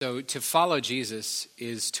So to follow Jesus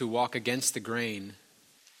is to walk against the grain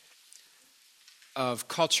of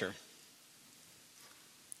culture.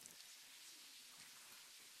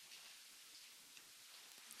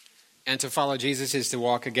 And to follow Jesus is to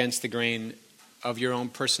walk against the grain of your own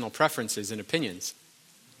personal preferences and opinions.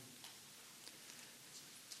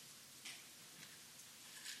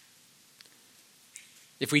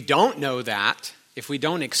 If we don't know that, if we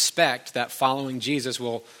don't expect that following Jesus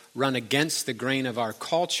will run against the grain of our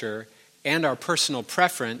culture and our personal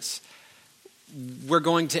preference, we're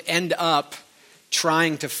going to end up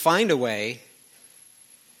trying to find a way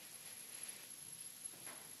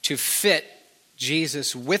to fit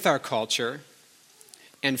Jesus with our culture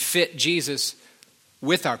and fit Jesus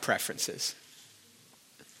with our preferences.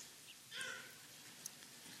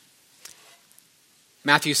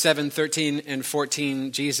 Matthew 7:13 and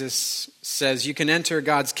 14, Jesus says, "You can enter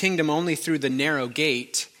God's kingdom only through the narrow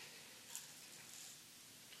gate.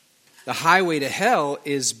 The highway to hell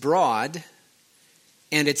is broad,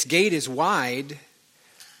 and its gate is wide,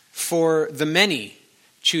 for the many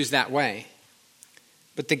choose that way.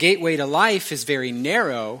 But the gateway to life is very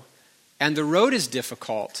narrow, and the road is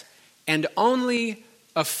difficult, and only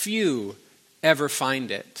a few ever find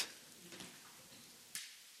it."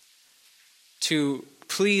 To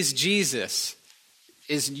please Jesus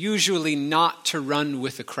is usually not to run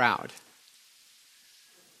with the crowd,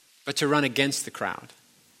 but to run against the crowd.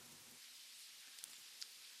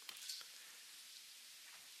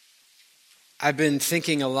 I've been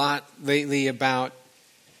thinking a lot lately about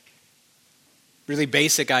really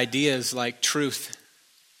basic ideas like truth,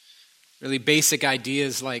 really basic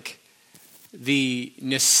ideas like the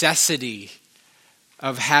necessity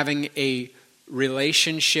of having a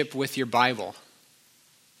relationship with your Bible,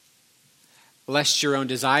 lest your own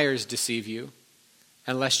desires deceive you,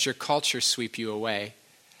 and lest your culture sweep you away,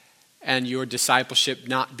 and your discipleship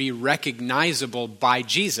not be recognizable by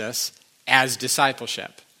Jesus as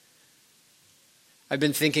discipleship. I've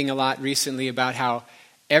been thinking a lot recently about how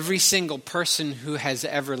every single person who has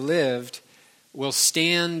ever lived will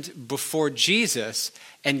stand before Jesus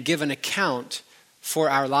and give an account for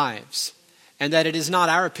our lives. And that it is not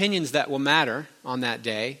our opinions that will matter on that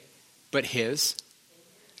day, but His.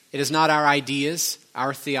 It is not our ideas,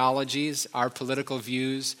 our theologies, our political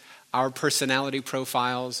views, our personality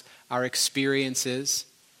profiles, our experiences.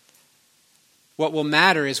 What will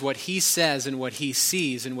matter is what He says and what He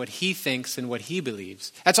sees and what He thinks and what He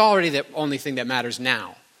believes. That's already the only thing that matters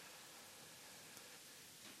now.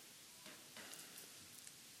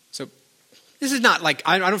 So this is not like,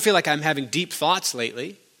 I don't feel like I'm having deep thoughts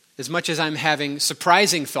lately, as much as I'm having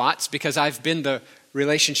surprising thoughts because I've been the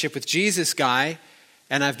relationship with Jesus guy,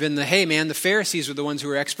 and I've been the, hey man, the Pharisees were the ones who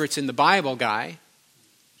were experts in the Bible guy.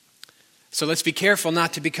 So let's be careful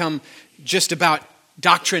not to become just about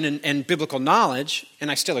doctrine and biblical knowledge, and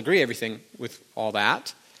I still agree everything with all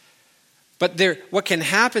that. But what can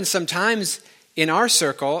happen sometimes in our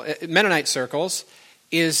circle, Mennonite circles,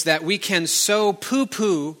 is that we can so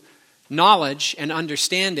poo-poo knowledge and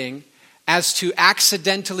understanding as to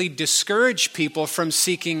accidentally discourage people from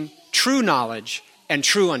seeking true knowledge and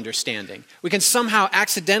true understanding. We can somehow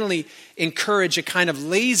accidentally encourage a kind of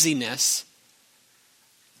laziness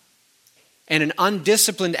and an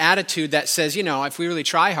undisciplined attitude that says, you know, if we really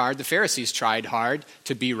try hard, the Pharisees tried hard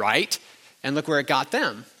to be right, and look where it got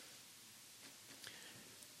them.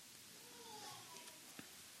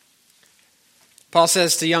 Paul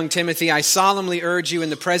says to young Timothy, "I solemnly urge you in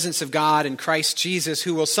the presence of God and Christ Jesus,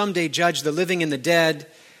 who will someday judge the living and the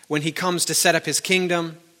dead when He comes to set up His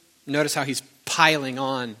kingdom." Notice how he's piling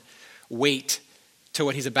on weight to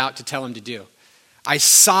what he's about to tell him to do. "I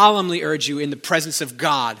solemnly urge you in the presence of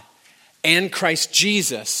God and Christ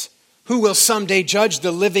Jesus, who will someday judge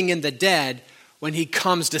the living and the dead when He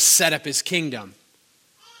comes to set up His kingdom."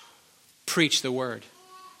 Preach the word.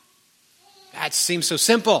 That seems so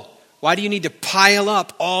simple. Why do you need to pile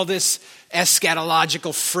up all this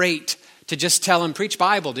eschatological freight to just tell him, preach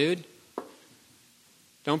Bible, dude?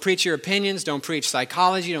 Don't preach your opinions. Don't preach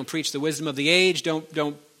psychology. Don't preach the wisdom of the age.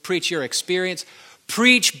 Don't preach your experience.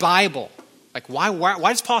 Preach Bible. Like, why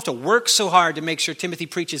does Paul have to work so hard to make sure Timothy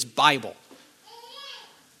preaches Bible?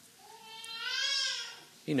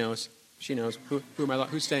 He knows. She knows. Who am I?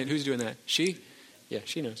 Who's doing that? She? Yeah,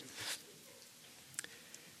 she knows.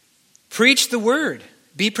 Preach the word.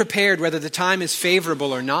 Be prepared whether the time is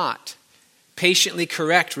favorable or not. Patiently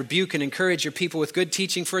correct, rebuke, and encourage your people with good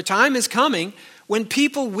teaching, for a time is coming when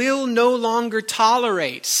people will no longer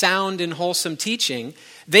tolerate sound and wholesome teaching.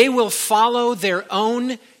 They will follow their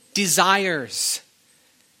own desires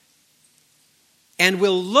and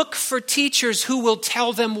will look for teachers who will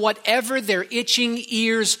tell them whatever their itching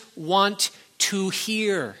ears want to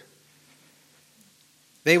hear.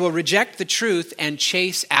 They will reject the truth and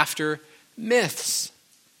chase after myths.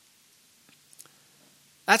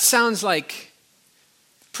 That sounds like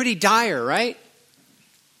pretty dire, right?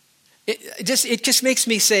 It just makes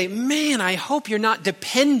me say, man, I hope you're not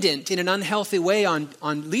dependent in an unhealthy way on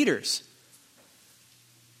leaders.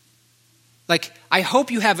 Like, I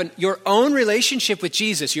hope you have your own relationship with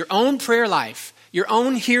Jesus, your own prayer life, your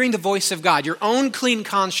own hearing the voice of God, your own clean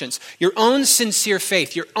conscience, your own sincere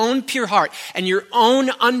faith, your own pure heart, and your own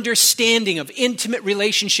understanding of intimate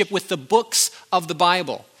relationship with the books of the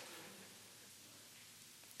Bible.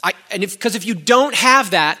 Because if you don't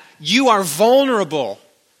have that, you are vulnerable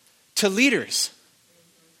to leaders.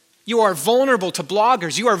 You are vulnerable to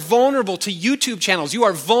bloggers. You are vulnerable to YouTube channels. You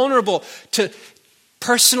are vulnerable to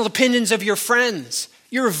personal opinions of your friends.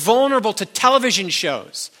 You're vulnerable to television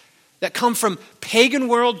shows that come from pagan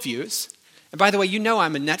worldviews. And by the way, you know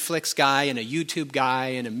I'm a Netflix guy and a YouTube guy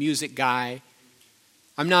and a music guy.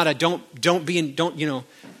 I'm not a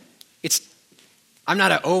I'm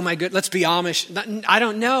not a, oh my good, let's be Amish. I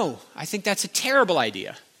don't know. I think that's a terrible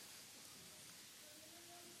idea.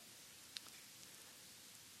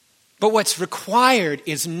 But what's required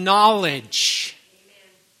is knowledge.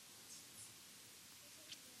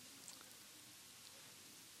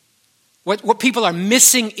 What people are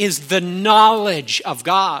missing is the knowledge of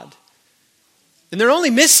God. And they're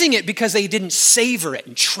only missing it because they didn't savor it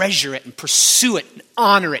and treasure it and pursue it and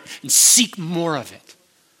honor it and seek more of it.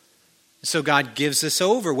 So God gives us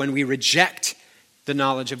over when we reject the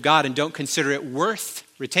knowledge of God and don't consider it worth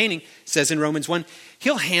retaining. It says in Romans 1,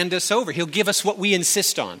 he'll hand us over. He'll give us what we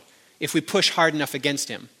insist on if we push hard enough against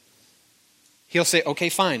him. He'll say, okay,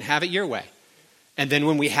 fine, have it your way. And then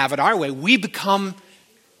when we have it our way, we become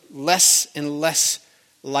less and less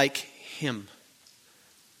like him.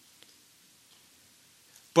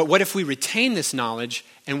 But what if we retain this knowledge,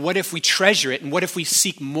 and what if we treasure it, and what if we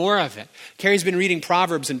seek more of it? Carrie's been reading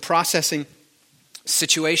Proverbs and processing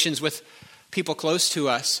situations with people close to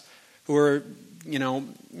us who are,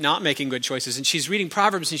 not making good choices. And she's reading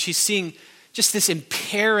Proverbs and she's seeing just this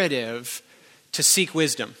imperative to seek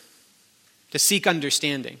wisdom, to seek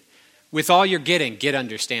understanding. With all you're getting, get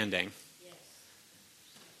understanding.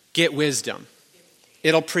 Get wisdom.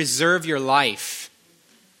 It'll preserve your life.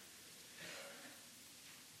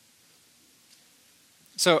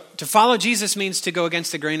 So to follow Jesus means to go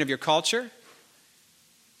against the grain of your culture.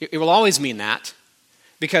 It will always mean that.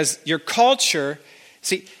 Because your culture,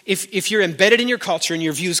 see, if you're embedded in your culture and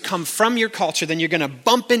your views come from your culture, then you're going to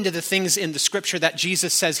bump into the things in the scripture that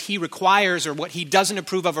Jesus says he requires, or what he doesn't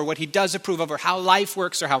approve of, or what he does approve of, or how life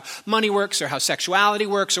works, or how money works, or how sexuality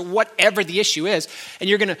works, or whatever the issue is. And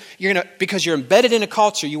you're going to because you're embedded in a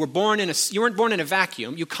culture, you weren't born in a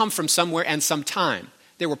vacuum. You come from somewhere and some time.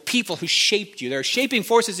 There were people who shaped you. There are shaping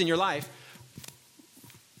forces in your life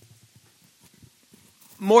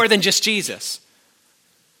more than just Jesus.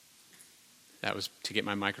 That was to get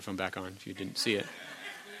my microphone back on, if you didn't see it.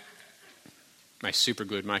 My super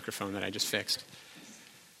glued microphone that I just fixed.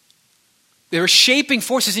 There are shaping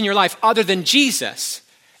forces in your life other than Jesus.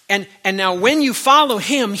 And now when you follow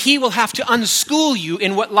him, he will have to unschool you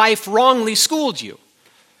in what life wrongly schooled you.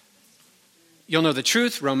 You'll know the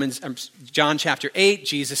truth. John chapter 8,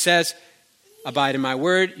 Jesus says, abide in my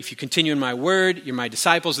word. If you continue in my word, you're my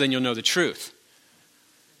disciples, then you'll know the truth.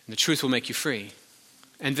 And the truth will make you free.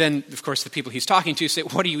 And then, of course, the people he's talking to say,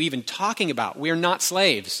 what are you even talking about? We're not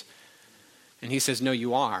slaves. And he says, no,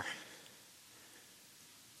 you are.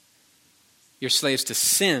 You're slaves to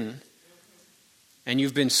sin. And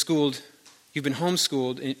you've been homeschooled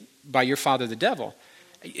by your father, the devil.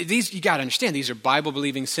 These, you got to understand, these are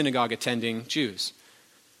Bible-believing, synagogue-attending Jews.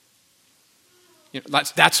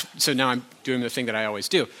 So now I'm doing the thing that I always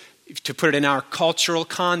do. To put it in our cultural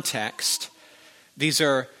context,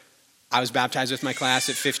 I was baptized with my class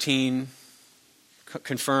at 15,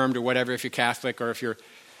 confirmed or whatever if you're Catholic, or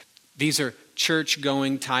these are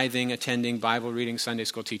church-going, tithing, attending, Bible-reading, Sunday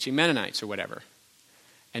school teaching Mennonites or whatever.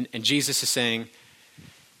 And Jesus is saying,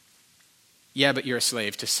 yeah, but you're a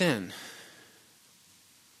slave to sin.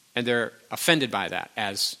 And they're offended by that,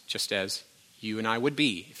 just as you and I would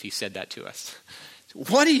be if he said that to us.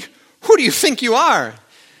 Who do you think you are?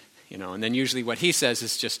 And then usually what he says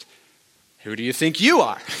is just, who do you think you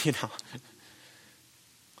are?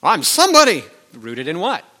 I'm somebody. Rooted in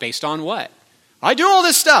what? Based on what? I do all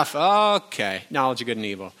this stuff. Okay. Knowledge of good and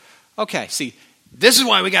evil. Okay. See, this is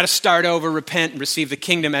why we got to start over, repent, and receive the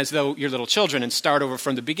kingdom as though you're little children, and start over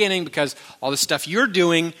from the beginning, because all the stuff you're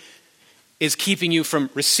doing is keeping you from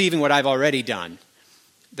receiving what I've already done.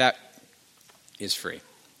 That is free.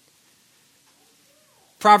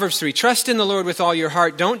 Proverbs 3, trust in the Lord with all your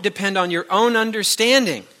heart. Don't depend on your own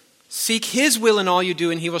understanding. Seek his will in all you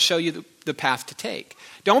do, and he will show you the path to take.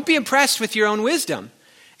 Don't be impressed with your own wisdom.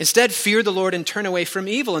 Instead, fear the Lord and turn away from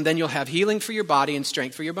evil, and then you'll have healing for your body and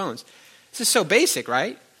strength for your bones. This is so basic,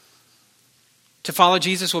 right? To follow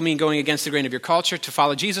Jesus will mean going against the grain of your culture. To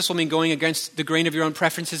follow Jesus will mean going against the grain of your own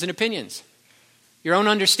preferences and opinions. Your own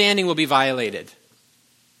understanding will be violated.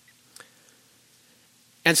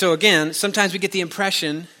 And so again, sometimes we get the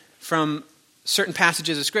impression from certain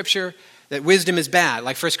passages of Scripture that wisdom is bad.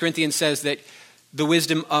 Like 1 Corinthians says that the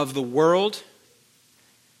wisdom of the world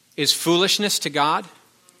is foolishness to God,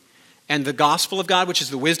 and the gospel of God, which is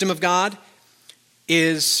the wisdom of God,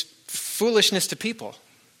 is foolishness to people.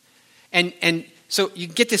 And so you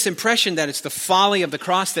get this impression that it's the folly of the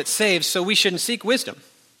cross that saves, so we shouldn't seek wisdom.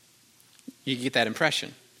 You get that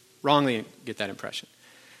impression. Wrongly get that impression.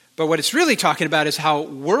 But what it's really talking about is how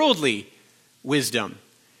worldly wisdom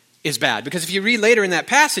is bad. Because if you read later in that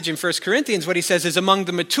passage in 1 Corinthians, what he says is, among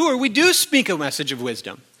the mature, we do speak a message of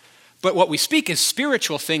wisdom. But what we speak is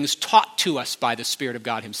spiritual things taught to us by the Spirit of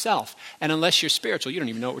God himself. And unless you're spiritual, you don't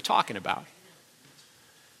even know what we're talking about.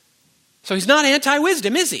 So he's not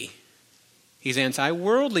anti-wisdom, is he? He's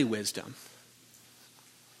anti-worldly wisdom.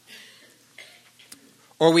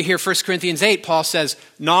 Or we hear 1 Corinthians 8, Paul says,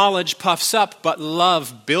 knowledge puffs up, but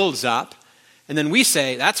love builds up. And then we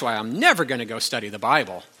say, that's why I'm never going to go study the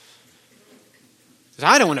Bible. Because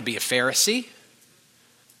I don't want to be a Pharisee.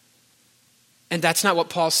 And that's not what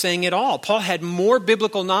Paul's saying at all. Paul had more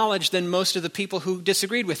biblical knowledge than most of the people who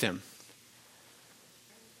disagreed with him.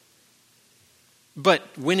 But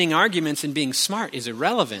winning arguments and being smart is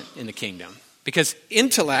irrelevant in the kingdom. Because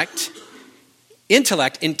intelligence,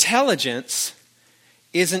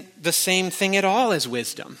 isn't the same thing at all as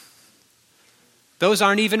wisdom. Those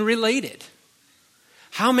aren't even related.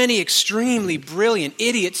 How many extremely brilliant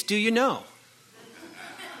idiots do you know?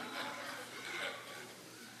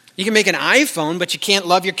 You can make an iPhone, but you can't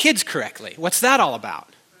love your kids correctly. What's that all about?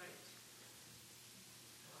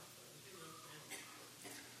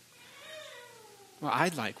 Well,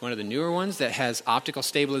 I'd like one of the newer ones that has optical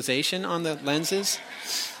stabilization on the lenses.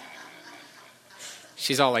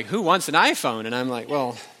 She's all like, who wants an iPhone? And I'm like,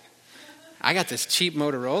 well, I got this cheap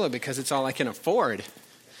Motorola because it's all I can afford.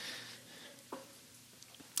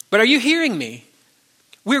 But are you hearing me?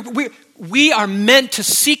 We are meant to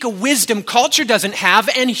seek a wisdom culture doesn't have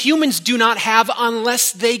and humans do not have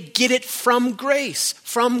unless they get it from grace,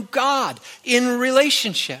 from God, in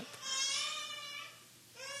relationship.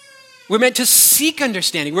 We're meant to seek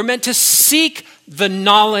understanding. We're meant to seek the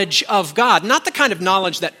knowledge of God, not the kind of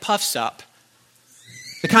knowledge that puffs up,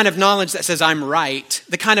 the kind of knowledge that says I'm right,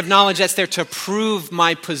 the kind of knowledge that's there to prove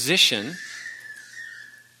my position,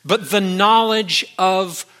 but the knowledge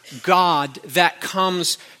of God that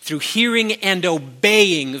comes through hearing and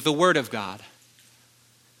obeying the Word of God.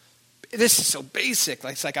 This is so basic.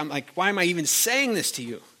 I'm like, why am I even saying this to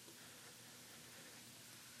you?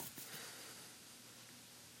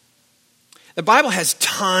 The Bible has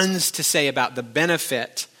tons to say about the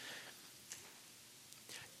benefit.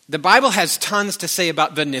 The Bible has tons to say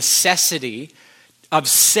about the necessity of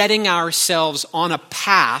setting ourselves on a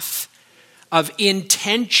path of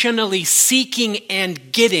intentionally seeking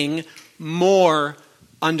and getting more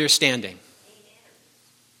understanding.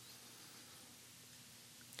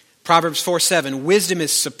 Proverbs 4:7, wisdom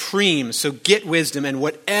is supreme, so get wisdom, and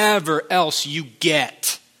whatever else you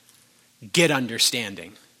get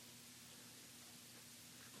understanding.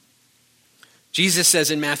 Jesus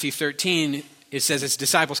says in Matthew 13, it says his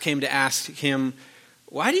disciples came to ask him,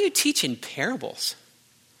 why do you teach in parables?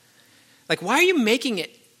 Like, why are you making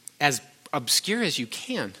it as obscure as you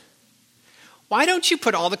can? Why don't you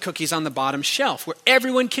put all the cookies on the bottom shelf where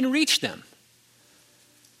everyone can reach them?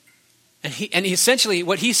 And he essentially,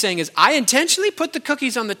 what he's saying is, I intentionally put the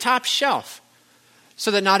cookies on the top shelf so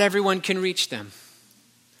that not everyone can reach them.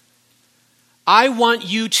 I want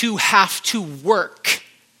you to have to work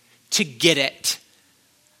to get it.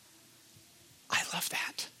 I love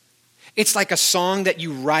that. It's like a song that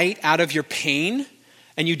you write out of your pain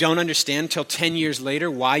and you don't understand till 10 years later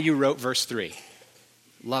why you wrote verse 3.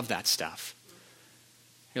 Love that stuff.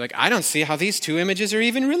 You're like, I don't see how these two images are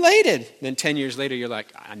even related. Then 10 years later, you're like,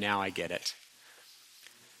 now I get it.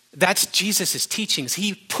 That's Jesus' teachings.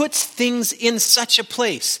 He puts things in such a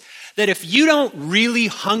place that if you don't really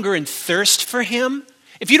hunger and thirst for him,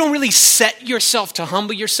 if you don't really set yourself to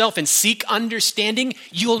humble yourself and seek understanding,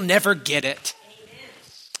 you'll never get it. Amen.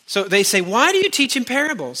 So they say, why do you teach in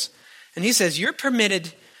parables? And he says, you're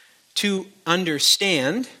permitted to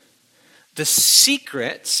understand the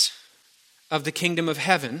secrets of the kingdom of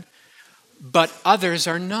heaven, but others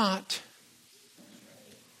are not.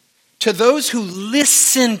 To those who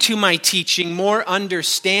listen to my teaching, more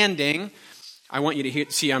understanding. I want you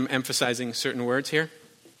to see I'm emphasizing certain words here.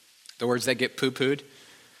 The words that get poo-pooed.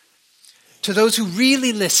 To those who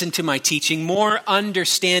really listen to my teaching, more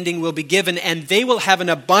understanding will be given, and they will have an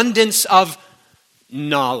abundance of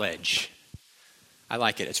knowledge. I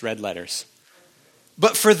like it. It's red letters.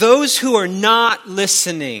 But for those who are not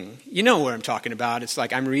listening, you know what I'm talking about. It's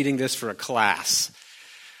like I'm reading this for a class.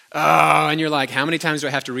 Oh, and you're like, how many times do I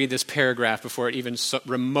have to read this paragraph before it even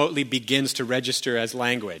remotely begins to register as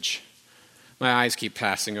language? My eyes keep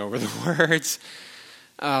passing over the words.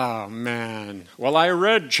 Oh, man. Well, I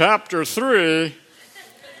read chapter 3.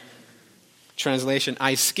 Translation,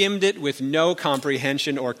 I skimmed it with no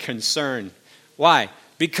comprehension or concern. Why?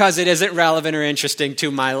 Because it isn't relevant or interesting to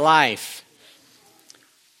my life.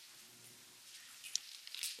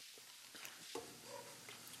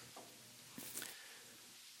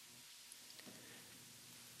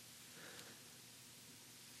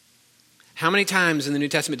 How many times in the New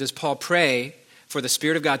Testament does Paul pray for the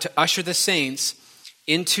Spirit of God to usher the saints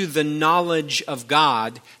into the knowledge of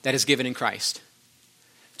God that is given in Christ?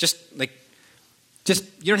 Just you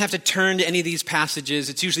don't have to turn to any of these passages.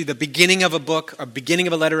 It's usually the beginning of a book or beginning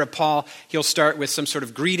of a letter of Paul. He'll start with some sort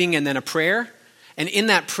of greeting and then a prayer. And in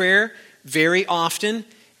that prayer, very often,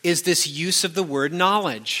 is this use of the word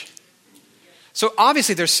knowledge. So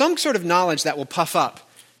obviously there's some sort of knowledge that will puff up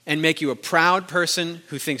and make you a proud person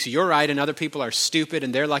who thinks you're right and other people are stupid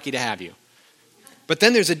and they're lucky to have you. But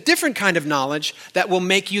then there's a different kind of knowledge that will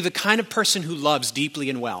make you the kind of person who loves deeply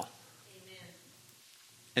and well. Amen.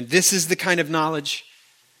 And this is the kind of knowledge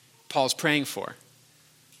Paul's praying for.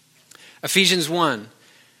 Ephesians 1.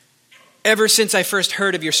 Ever since I first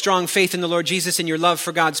heard of your strong faith in the Lord Jesus and your love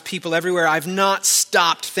for God's people everywhere, I've not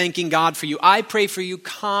stopped thanking God for you. I pray for you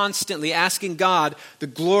constantly, asking God, the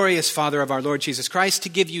glorious Father of our Lord Jesus Christ, to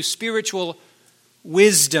give you spiritual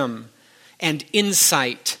wisdom and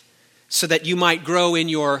insight so that you might grow in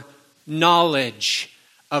your knowledge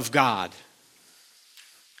of God.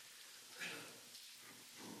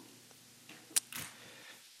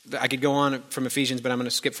 I could go on from Ephesians, but I'm going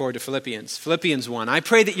to skip forward to Philippians. Philippians 1. I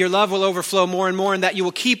pray that your love will overflow more and more and that you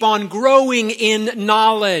will keep on growing in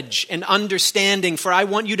knowledge and understanding, for I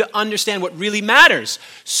want you to understand what really matters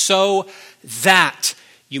so that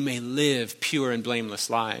you may live pure and blameless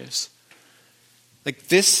lives. Like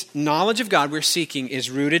this knowledge of God we're seeking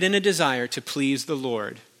is rooted in a desire to please the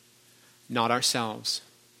Lord, not ourselves.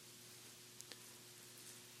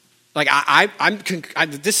 Like,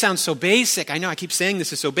 this sounds so basic. I know I keep saying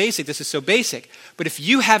this is so basic. But if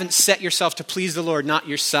you haven't set yourself to please the Lord, not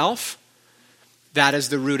yourself, that is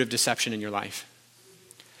the root of deception in your life.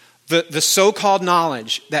 The so-called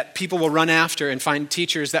knowledge that people will run after and find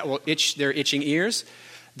teachers that will itch their itching ears,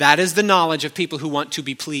 that is the knowledge of people who want to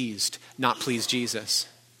be pleased, not please Jesus.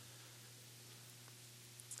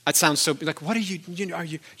 That sounds so, like, what are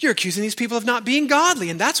you're accusing these people of not being godly,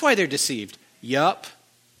 and that's why they're deceived. Yup.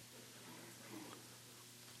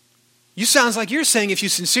 You sounds like you're saying if you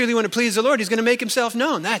sincerely want to please the Lord, he's going to make himself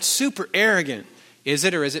known. That's super arrogant. Is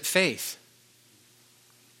it or is it faith?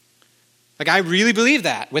 Like, I really believe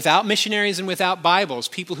that. Without missionaries and without Bibles,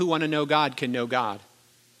 people who want to know God can know God.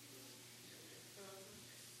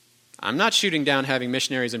 I'm not shooting down having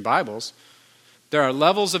missionaries and Bibles. There are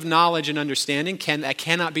levels of knowledge and understanding that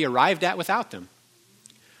cannot be arrived at without them.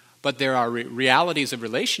 But there are realities of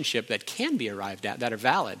relationship that can be arrived at that are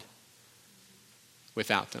valid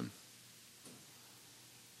without them.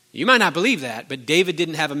 You might not believe that, but David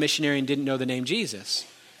didn't have a missionary and didn't know the name Jesus.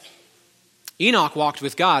 Enoch walked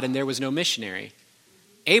with God and there was no missionary.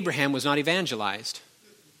 Abraham was not evangelized.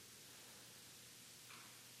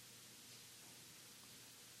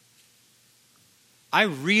 I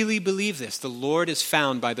really believe this. The Lord is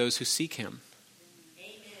found by those who seek him.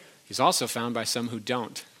 Amen. He's also found by some who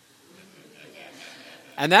don't.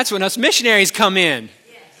 And that's when us missionaries come in.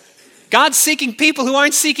 God's seeking people who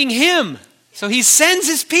aren't seeking him. So he sends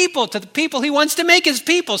his people to the people he wants to make his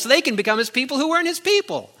people so they can become his people who weren't his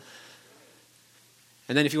people.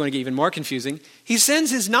 And then if you want to get even more confusing, he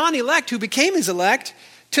sends his non-elect who became his elect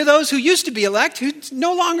to those who used to be elect who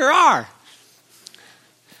no longer are.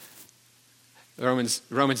 Romans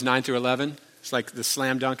 9 through 11, it's like the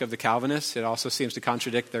slam dunk of the Calvinists. It also seems to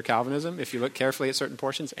contradict their Calvinism if you look carefully at certain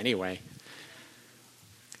portions. Anyway.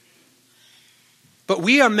 But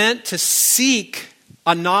we are meant to seek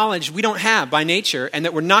a knowledge we don't have by nature and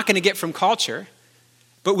that we're not going to get from culture,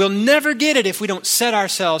 but we'll never get it if we don't set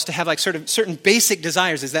ourselves to have like sort of certain basic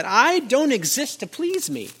desires, is that I don't exist to please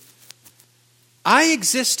me. I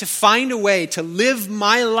exist to find a way to live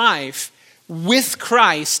my life with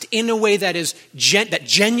Christ in a way that is that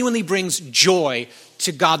genuinely brings joy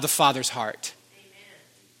to God the Father's heart.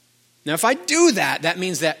 Now, if I do that, that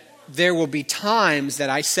means that there will be times that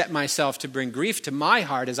I set myself to bring grief to my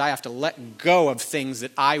heart as I have to let go of things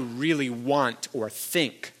that I really want or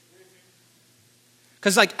think.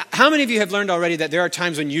 Because, like, how many of you have learned already that there are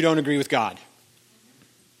times when you don't agree with God?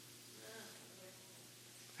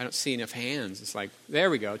 I don't see enough hands. It's like, there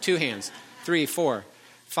we go. 2 hands. 3, 4,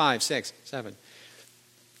 5, 6, 7.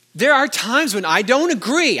 There are times when I don't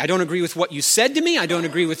agree. I don't agree with what you said to me. I don't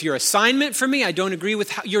agree with your assignment for me. I don't agree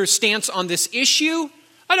with your stance on this issue.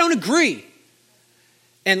 I don't agree.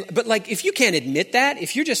 But like, if you can't admit that,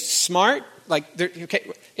 if you're just smart, like,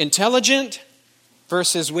 okay, intelligent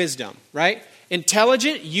versus wisdom, right?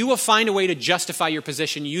 Intelligent, you will find a way to justify your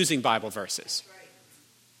position using Bible verses.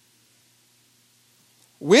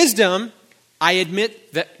 Wisdom, I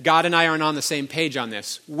admit that God and I aren't on the same page on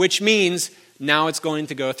this, which means now it's going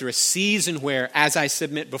to go through a season where, as I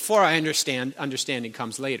submit before I understand, understanding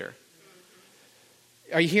comes later.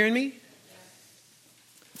 Are you hearing me?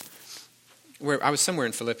 I was somewhere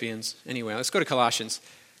in Philippians. Anyway, let's go to Colossians.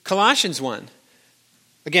 Colossians 1.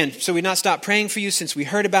 Again, so we not stop praying for you since we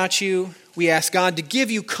heard about you. We ask God to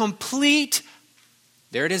give you complete,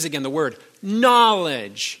 there it is again, the word,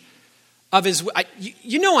 knowledge of his.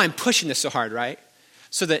 You know I'm pushing this so hard, right?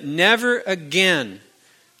 So that never again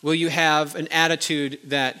will you have an attitude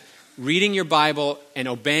that reading your Bible and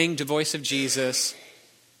obeying the voice of Jesus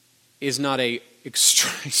is not an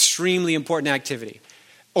extremely important activity,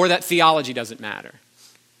 or that theology doesn't matter.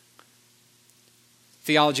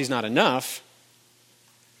 Theology is not enough,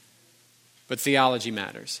 but theology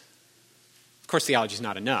matters. Of course, theology is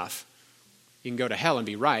not enough. You can go to hell and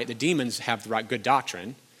be right. The demons have the right, good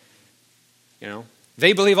doctrine. You know,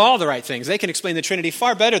 they believe all the right things. They can explain the Trinity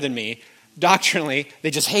far better than me. Doctrinally,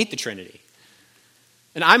 they just hate the Trinity.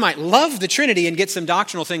 And I might love the Trinity and get some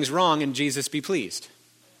doctrinal things wrong and Jesus be pleased.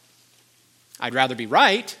 I'd rather be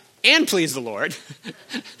right and please the Lord.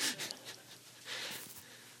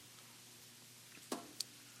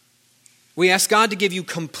 We ask God to give you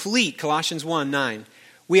complete, Colossians 1:9.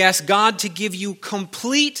 We ask God to give you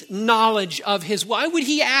complete knowledge of his will. Why would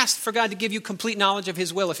he ask for God to give you complete knowledge of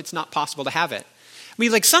his will if it's not possible to have it? I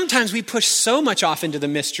mean, like, sometimes we push so much off into the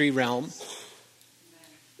mystery realm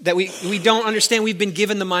that we don't understand we've been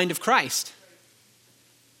given the mind of Christ.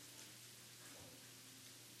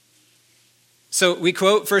 So we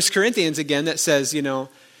quote 1 Corinthians again that says, you know,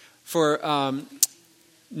 for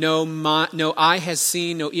no eye has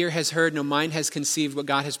seen, no ear has heard, no mind has conceived what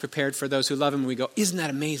God has prepared for those who love him. And we go, isn't that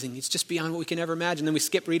amazing? It's just beyond what we can ever imagine. Then we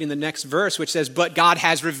skip reading the next verse, which says, but God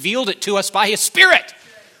has revealed it to us by his Spirit.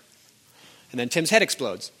 And then Tim's head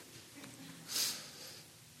explodes.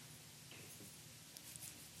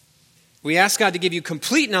 We ask God to give you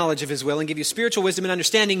complete knowledge of his will and give you spiritual wisdom and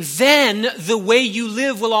understanding. Then the way you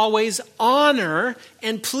live will always honor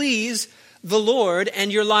and please the Lord,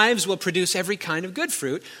 and your lives will produce every kind of good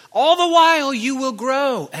fruit. All the while you will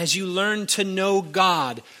grow as you learn to know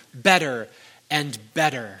God better and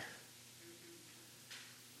better.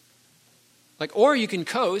 Like, or you can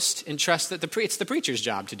coast and trust that it's the preacher's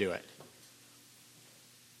job to do it.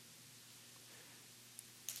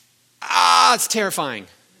 It's terrifying.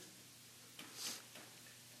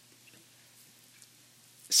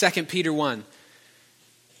 2 Peter 1.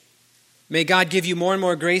 May God give you more and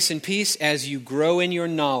more grace and peace as you grow in your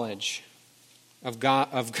knowledge of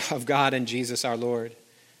God and Jesus our Lord.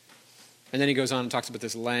 And then he goes on and talks about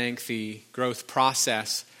this lengthy growth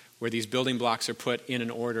process where these building blocks are put in an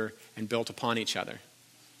order and built upon each other.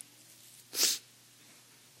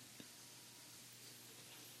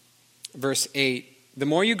 Verse 8. The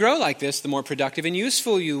more you grow like this, the more productive and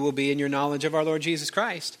useful you will be in your knowledge of our Lord Jesus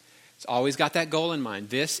Christ. It's always got that goal in mind.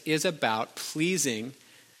 This is about pleasing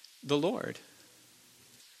the Lord.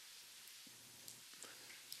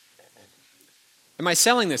 Am I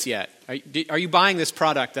selling this yet? Are you buying this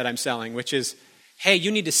product that I'm selling, which is, hey,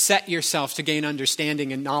 you need to set yourself to gain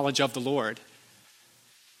understanding and knowledge of the Lord?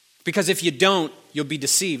 Because if you don't, you'll be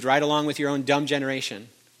deceived right along with your own dumb generation,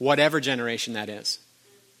 whatever generation that is.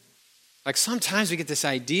 Like, sometimes we get this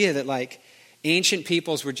idea that, like, ancient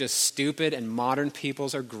peoples were just stupid and modern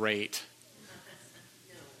peoples are great.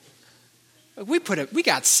 We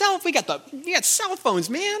got cell phones,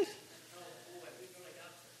 man.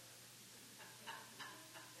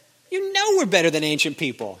 You know we're better than ancient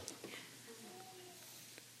people.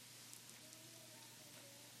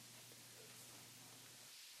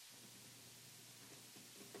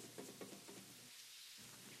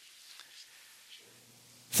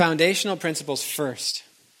 Foundational principles first.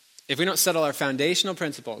 If we don't settle our foundational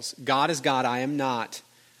principles, God is God, I am not.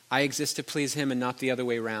 I exist to please him and not the other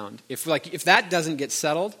way around. If that doesn't get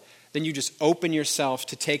settled, then you just open yourself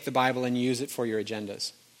to take the Bible and use it for your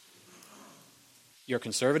agendas. Your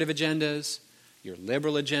conservative agendas, your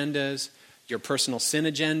liberal agendas, your personal sin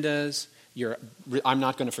agendas, your I'm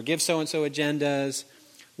not going to forgive so-and-so agendas,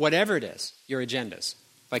 whatever it is, your agendas.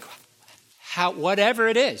 Whatever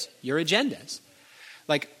it is, your agendas.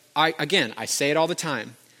 I say it all the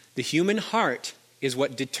time. The human heart is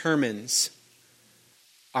what determines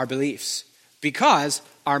our beliefs, because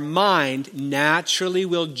our mind naturally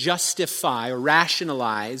will justify or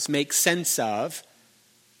rationalize, make sense of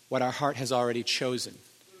what our heart has already chosen.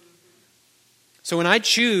 So when I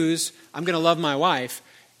choose, I'm going to love my wife,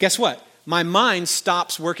 guess what? My mind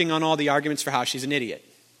stops working on all the arguments for how she's an idiot.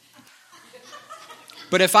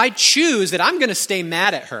 But if I choose that I'm going to stay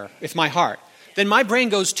mad at her with my heart, then my brain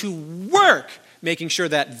goes to work making sure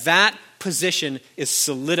that that position is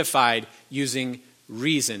solidified using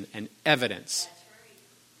reason and evidence.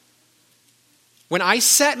 When I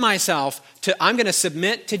set myself to, I'm going to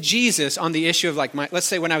submit to Jesus on the issue of let's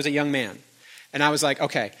say when I was a young man, and I was like,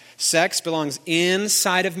 okay, sex belongs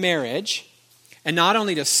inside of marriage, and not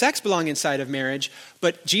only does sex belong inside of marriage,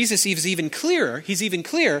 but Jesus is even clearer. He's even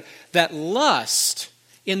clearer that lust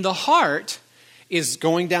in the heart is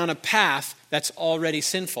going down a path that's already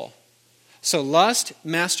sinful. So lust,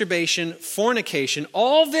 masturbation, fornication,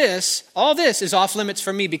 all this is off limits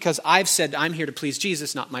for me because I've said I'm here to please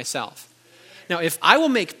Jesus, not myself. Now, if I will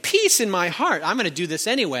make peace in my heart, I'm going to do this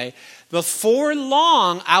anyway. Before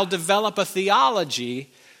long, I'll develop a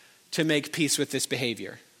theology to make peace with this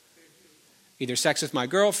behavior. Either sex with my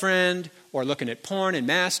girlfriend or looking at porn and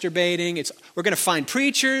masturbating. We're going to find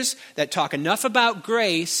preachers that talk enough about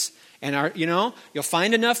grace and you'll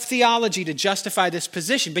find enough theology to justify this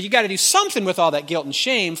position. But you got to do something with all that guilt and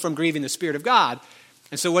shame from grieving the Spirit of God.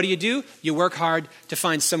 And so what do? You work hard to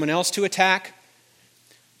find someone else to attack.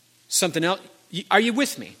 Something else. Are you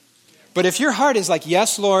with me? But if your heart is like,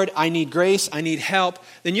 yes, Lord, I need grace, I need help,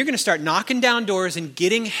 then you're going to start knocking down doors and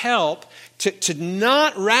getting help to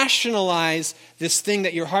not rationalize this thing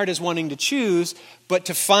that your heart is wanting to choose, but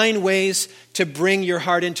to find ways to bring your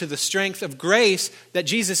heart into the strength of grace that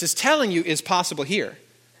Jesus is telling you is possible here.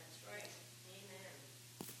 That's right.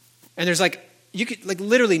 Amen. And there's you could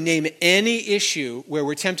literally name any issue where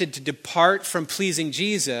we're tempted to depart from pleasing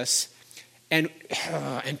Jesus. And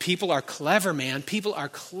people are clever, man. People are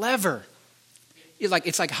clever.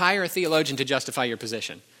 It's like hire a theologian to justify your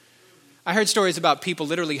position. I heard stories about people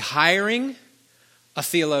literally hiring a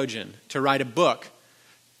theologian to write a book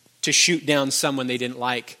to shoot down someone they didn't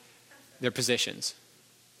like their positions.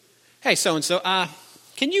 Hey, so-and-so,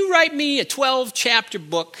 can you write me a 12-chapter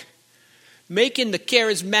book making the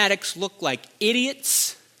charismatics look like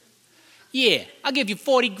idiots? Yeah, I'll give you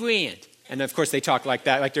 $40,000. And of course they talk like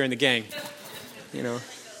that, like they're in the gang.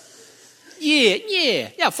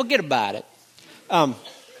 Yeah, forget about it.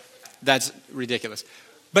 That's ridiculous.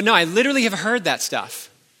 But no, I literally have heard that stuff.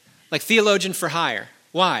 Like theologian for hire.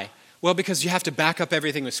 Why? Well, because you have to back up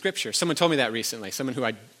everything with Scripture. Someone told me that recently, someone who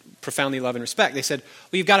I profoundly love and respect. They said,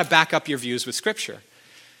 well, you've got to back up your views with Scripture.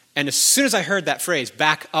 And as soon as I heard that phrase,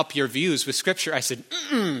 back up your views with Scripture, I said,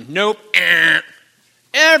 nope.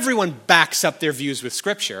 Everyone backs up their views with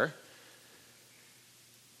Scripture.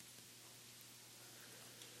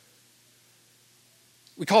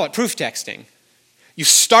 We call it proof texting. You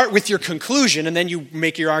start with your conclusion and then you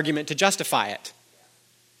make your argument to justify it.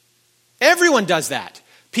 Everyone does that.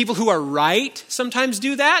 People who are right sometimes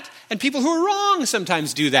do that, and people who are wrong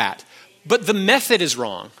sometimes do that. But the method is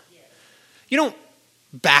wrong. You don't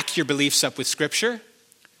back your beliefs up with Scripture.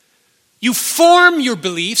 You form your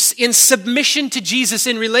beliefs in submission to Jesus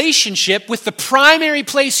in relationship with the primary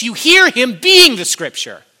place you hear him being the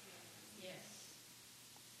Scripture.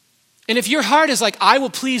 And if your heart is like, I will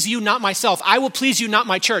please you, not myself. I will please you, not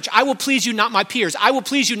my church. I will please you, not my peers. I will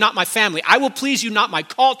please you, not my family. I will please you, not my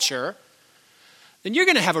culture. Then you're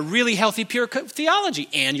going to have a really healthy, pure theology.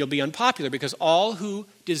 And you'll be unpopular because all who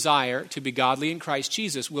desire to be godly in Christ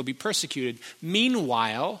Jesus will be persecuted.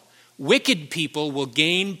 Meanwhile, wicked people will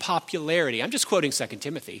gain popularity. I'm just quoting 2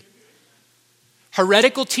 Timothy.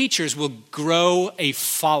 Heretical teachers will grow a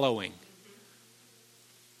following.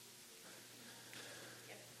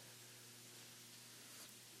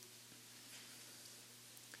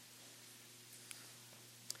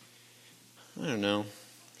 I don't know.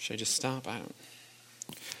 Should I just stop? I don't.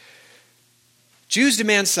 Jews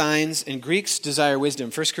demand signs and Greeks desire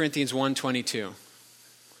wisdom. 1 Corinthians 1:22.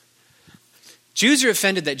 Jews are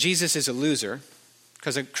offended that Jesus is a loser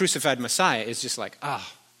because a crucified Messiah is just like,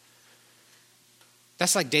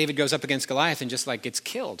 That's like David goes up against Goliath and just like gets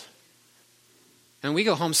killed. And we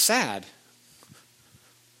go home sad.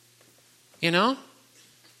 You know?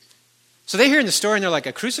 So they hear in the story and they're like,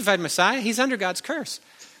 a crucified Messiah? He's under God's curse.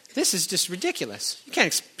 This is just ridiculous. You can't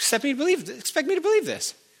expect me to believe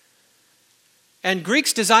this. And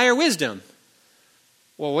Greeks desire wisdom.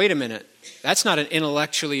 Well, wait a minute. That's not an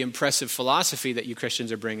intellectually impressive philosophy that you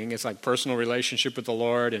Christians are bringing. It's like personal relationship with the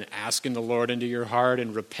Lord and asking the Lord into your heart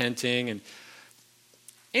and repenting. And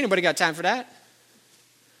ain't nobody got time for that.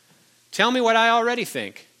 Tell me what I already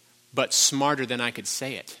think, but smarter than I could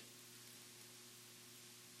say it.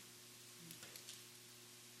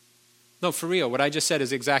 No, for real, what I just said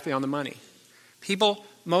is exactly on the money.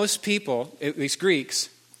 Most people, at least Greeks,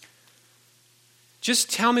 just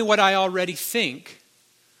tell me what I already think,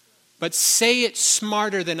 but say it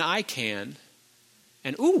smarter than I can.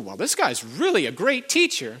 And, well, this guy's really a great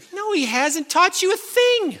teacher. No, he hasn't taught you a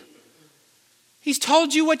thing. He's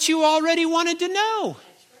told you what you already wanted to know,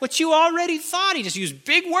 what you already thought. He just used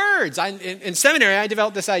big words. In seminary, I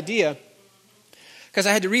developed this idea because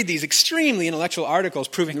I had to read these extremely intellectual articles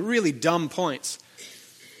proving really dumb points.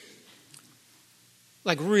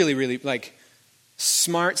 Like really, really, like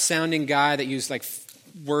smart-sounding guy that used like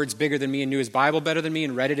words bigger than me and knew his Bible better than me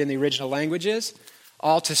and read it in the original languages,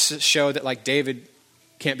 all to show that like David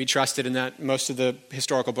can't be trusted and that most of the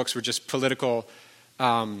historical books were just political,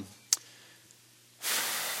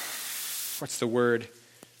 what's the word?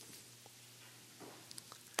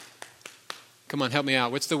 Come on, help me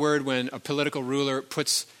out. What's the word when a political ruler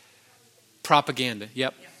puts propaganda?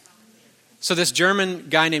 Yep. So this German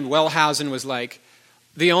guy named Wellhausen was like,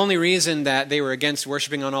 the only reason that they were against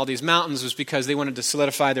worshiping on all these mountains was because they wanted to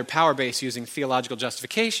solidify their power base using theological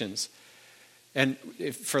justifications. And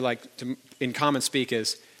in common speak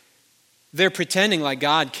is, they're pretending like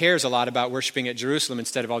God cares a lot about worshiping at Jerusalem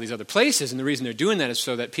instead of all these other places. And the reason they're doing that is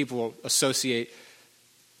so that people will associate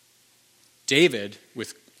David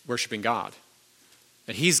with worshiping God.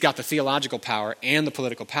 That he's got the theological power and the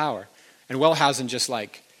political power. And Wellhausen just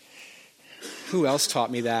like, who else taught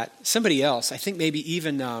me that? Somebody else. I think maybe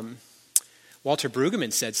even Walter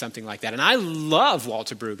Brueggemann said something like that. And I love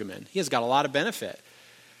Walter Brueggemann. He has got a lot of benefit.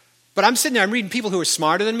 But I'm sitting there, I'm reading people who are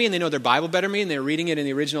smarter than me and they know their Bible better than me and they're reading it in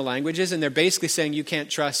the original languages and they're basically saying you can't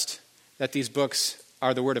trust that these books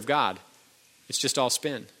are the Word of God. It's just all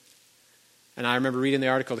spin. And I remember reading the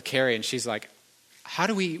article to Carrie and she's like, how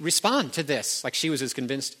do we respond to this? Like she was as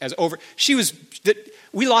convinced as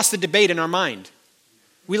we lost the debate in our mind.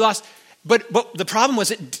 We lost, but the problem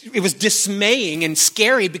was it was dismaying and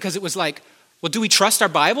scary because it was like, well, do we trust our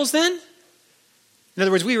Bibles then? In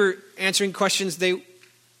other words, we were answering questions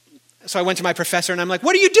so I went to my professor and I'm like,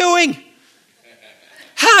 what are you doing?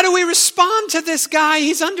 How do we respond to this guy?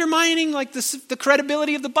 He's undermining like the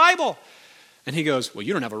credibility of the Bible. And he goes, well,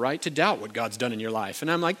 you don't have a right to doubt what God's done in your life. And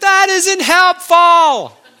I'm like, that isn't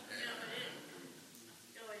helpful.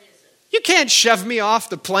 You can't shove me off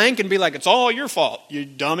the plank and be like, it's all your fault, you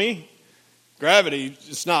dummy. Gravity,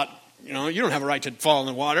 it's not, you don't have a right to fall in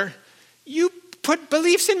the water. You put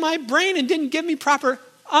beliefs in my brain and didn't give me proper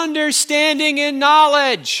understanding and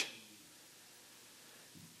knowledge.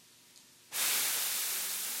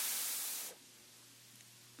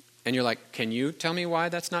 And you're like, can you tell me why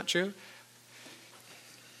that's not true?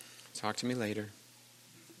 Talk to me later.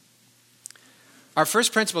 Our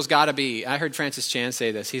first principle's got to be, I heard Francis Chan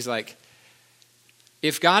say this, he's like,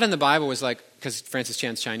 if God in the Bible was like, because Francis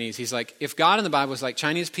Chan's Chinese, he's like, if God in the Bible was like,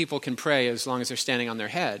 Chinese people can pray as long as they're standing on their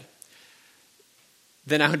head,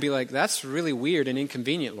 then I would be like, that's really weird and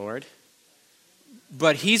inconvenient, Lord.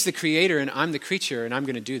 But he's the creator and I'm the creature and I'm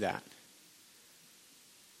going to do that.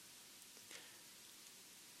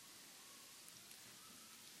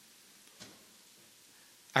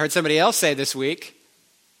 I heard somebody else say this week,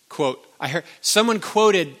 quote, someone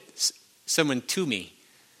quoted someone to me.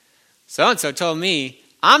 So-and-so told me,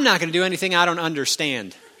 I'm not going to do anything I don't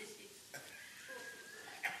understand.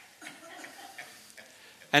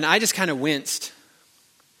 And I just kind of winced.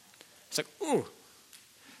 It's like, ooh.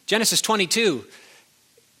 Genesis 22.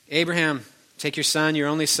 Abraham, take your son, your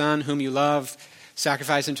only son, whom you love,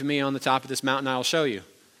 sacrifice him to me on the top of this mountain, I will show you. I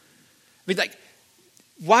mean, like,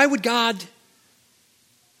 why would God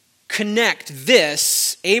connect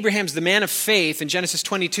this? Abraham's the man of faith, and Genesis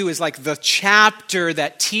 22 is like the chapter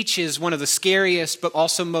that teaches one of the scariest but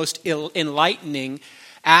also most enlightening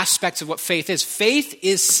aspects of what faith is. Faith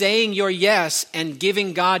is saying your yes and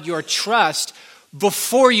giving God your trust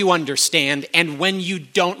before you understand and when you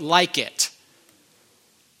don't like it.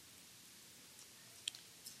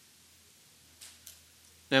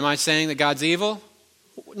 Am I saying that God's evil?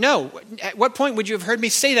 No. At what point would you have heard me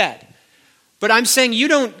say that? But I'm saying you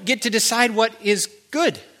don't get to decide what is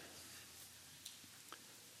good.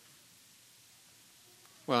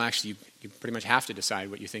 Well, actually, you pretty much have to decide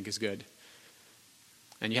what you think is good.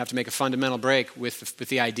 And you have to make a fundamental break with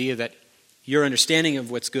the idea that your understanding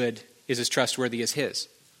of what's good is as trustworthy as his.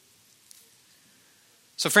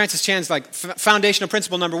 So Francis Chan's like foundational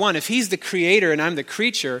principle number one. If he's the creator and I'm the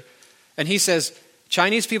creature, and he says,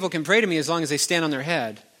 Chinese people can pray to me as long as they stand on their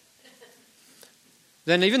head,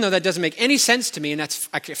 then even though that doesn't make any sense to me and that's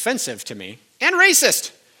offensive to me and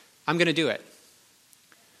racist, I'm going to do it.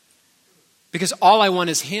 Because all I want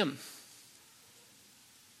is him.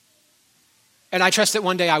 And I trust that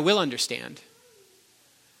one day I will understand.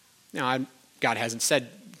 Now, God hasn't said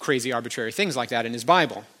crazy arbitrary things like that in his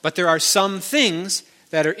Bible. But there are some things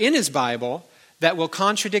that are in his Bible that will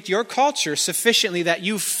contradict your culture sufficiently that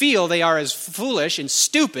you feel they are as foolish and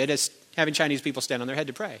stupid as having Chinese people stand on their head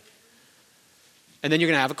to pray. And then you're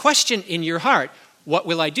going to have a question in your heart. What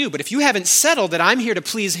will I do? But if you haven't settled that I'm here to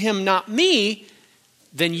please him, not me,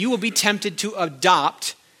 then you will be tempted to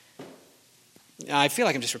adopt. I feel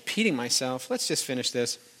like I'm just repeating myself. Let's just finish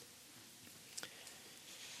this.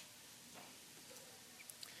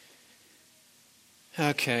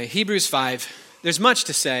 Okay, Hebrews 5. There's much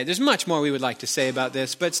to say. There's much more we would like to say about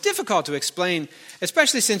this, but it's difficult to explain,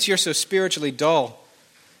 especially since you're so spiritually dull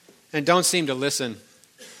and don't seem to listen.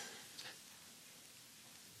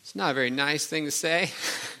 It's not a very nice thing to say.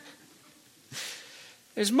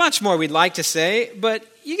 There's much more we'd like to say, but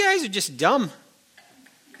you guys are just dumb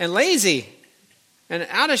and lazy and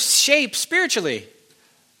out of shape spiritually.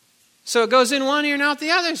 So it goes in one ear and out the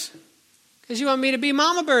others. Because you want me to be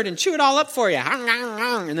mama bird and chew it all up for you.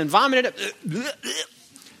 And then vomit it up.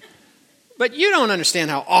 But you don't understand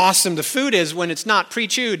how awesome the food is when it's not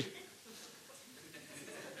pre-chewed.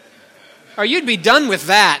 Or you'd be done with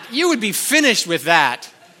that. You would be finished with that.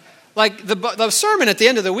 Like the sermon at the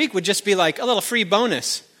end of the week would just be like a little free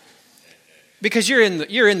bonus. Because you're in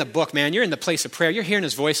the book, man. You're in the place of prayer. You're hearing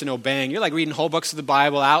his voice and obeying. You're like reading whole books of the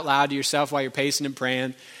Bible out loud to yourself while you're pacing and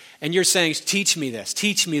praying. And you're saying, teach me this,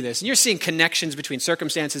 teach me this. And you're seeing connections between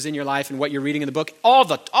circumstances in your life and what you're reading in the book all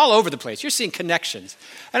over the place. You're seeing connections.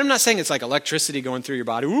 And I'm not saying it's like electricity going through your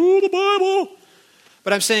body. Ooh, the Bible.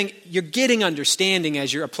 But I'm saying you're getting understanding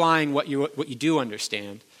as you're applying what you do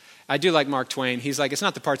understand. I do like Mark Twain. He's like, it's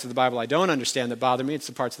not the parts of the Bible I don't understand that bother me. It's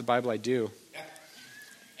the parts of the Bible I do.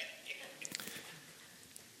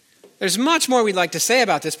 There's much more we'd like to say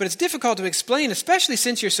about this, but it's difficult to explain, especially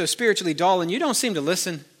since you're so spiritually dull and you don't seem to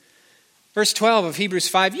listen. Verse 12 of Hebrews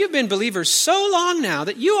 5, you've been believers so long now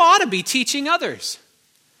that you ought to be teaching others.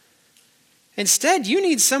 Instead, you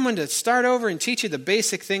need someone to start over and teach you the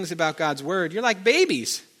basic things about God's word. You're like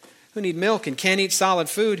babies who need milk and can't eat solid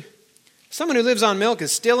food. Someone who lives on milk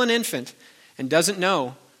is still an infant and doesn't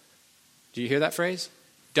know. Do you hear that phrase?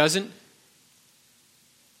 Doesn't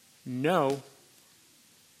know.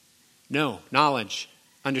 No, knowledge,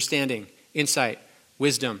 understanding, insight,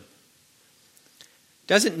 wisdom.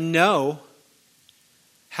 Doesn't know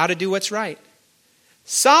how to do what's right.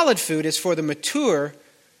 Solid food is for the mature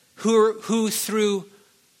who through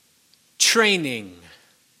training,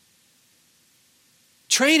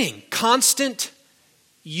 constant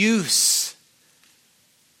use.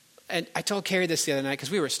 And I told Carrie this the other night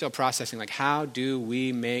because we were still processing, like, how do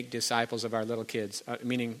we make disciples of our little kids?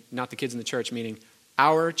 Meaning, not the kids in the church, meaning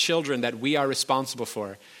our children that we are responsible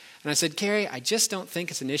for. And I said, Carrie, I just don't think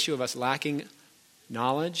it's an issue of us lacking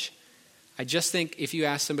knowledge. I just think if you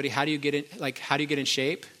ask somebody, how do you get in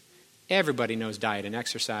shape? Everybody knows diet and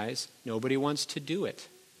exercise. Nobody wants to do it.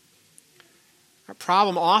 Our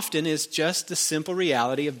problem often is just the simple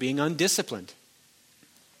reality of being undisciplined.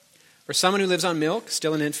 For someone who lives on milk,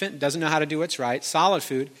 still an infant, doesn't know how to do what's right, solid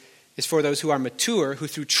food is for those who are mature, who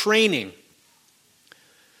through training,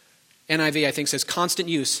 NIV, I think, says constant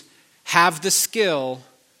use, have the skill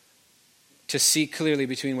to see clearly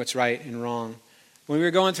between what's right and wrong. When we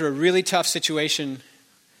were going through a really tough situation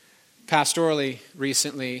pastorally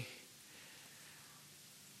recently,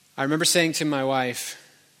 I remember saying to my wife,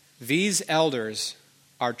 these elders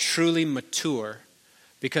are truly mature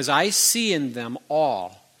because I see in them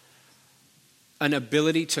all an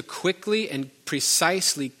ability to quickly and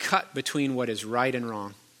precisely cut between what is right and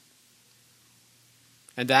wrong.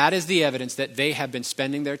 And that is the evidence that they have been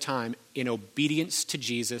spending their time in obedience to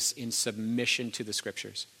Jesus, in submission to the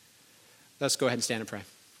Scriptures. Let's go ahead and stand and pray.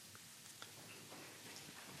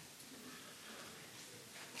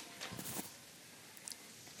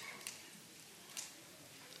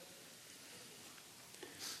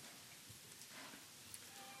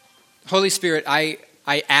 Holy Spirit, I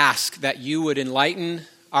ask that you would enlighten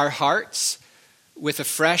our hearts with a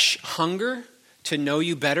fresh hunger to know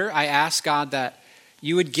you better, I ask, God, that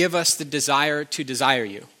you would give us the desire to desire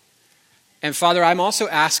you. And Father, I'm also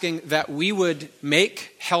asking that we would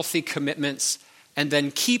make healthy commitments and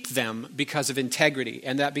then keep them because of integrity.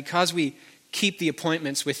 And that because we keep the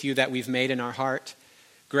appointments with you that we've made in our heart,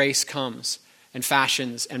 grace comes and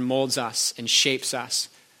fashions and molds us and shapes us.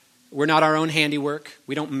 We're not our own handiwork.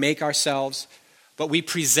 We don't make ourselves, but we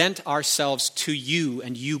present ourselves to you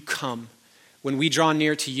and you come. When we draw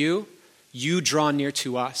near to you, you draw near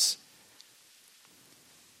to us.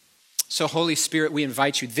 So Holy Spirit, we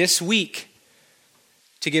invite you this week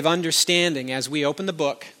to give understanding as we open the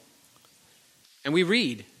book and we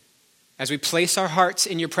read, as we place our hearts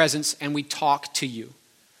in your presence and we talk to you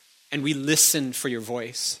and we listen for your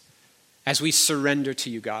voice as we surrender to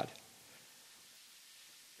you, God.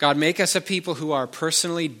 God, make us a people who are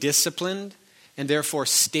personally disciplined and therefore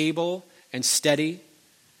stable and steady,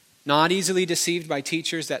 not easily deceived by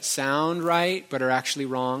teachers that sound right but are actually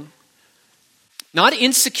wrong, not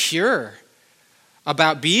insecure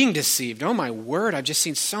about being deceived. Oh my word, I've just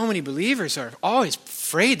seen so many believers are always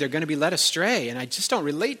afraid they're going to be led astray, and I just don't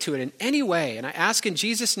relate to it in any way. And I ask in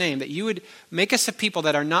Jesus' name that you would make us a people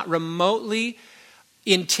that are not remotely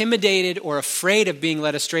intimidated or afraid of being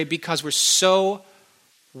led astray because we're so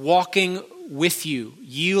walking with you,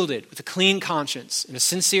 yielded, with a clean conscience and a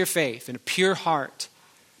sincere faith and a pure heart.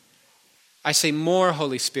 I say more,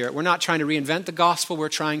 Holy Spirit. We're not trying to reinvent the gospel. We're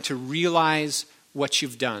trying to realize what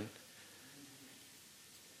you've done.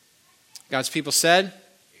 God's people said,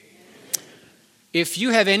 amen. If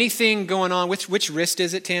you have anything going on, which wrist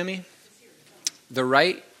is it, Tammy? The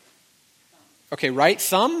right? Okay, right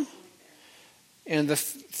thumb and the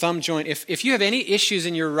thumb joint. If you have any issues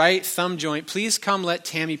in your right thumb joint, please come let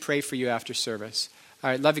Tammy pray for you after service. All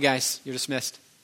right, love you guys. You're dismissed.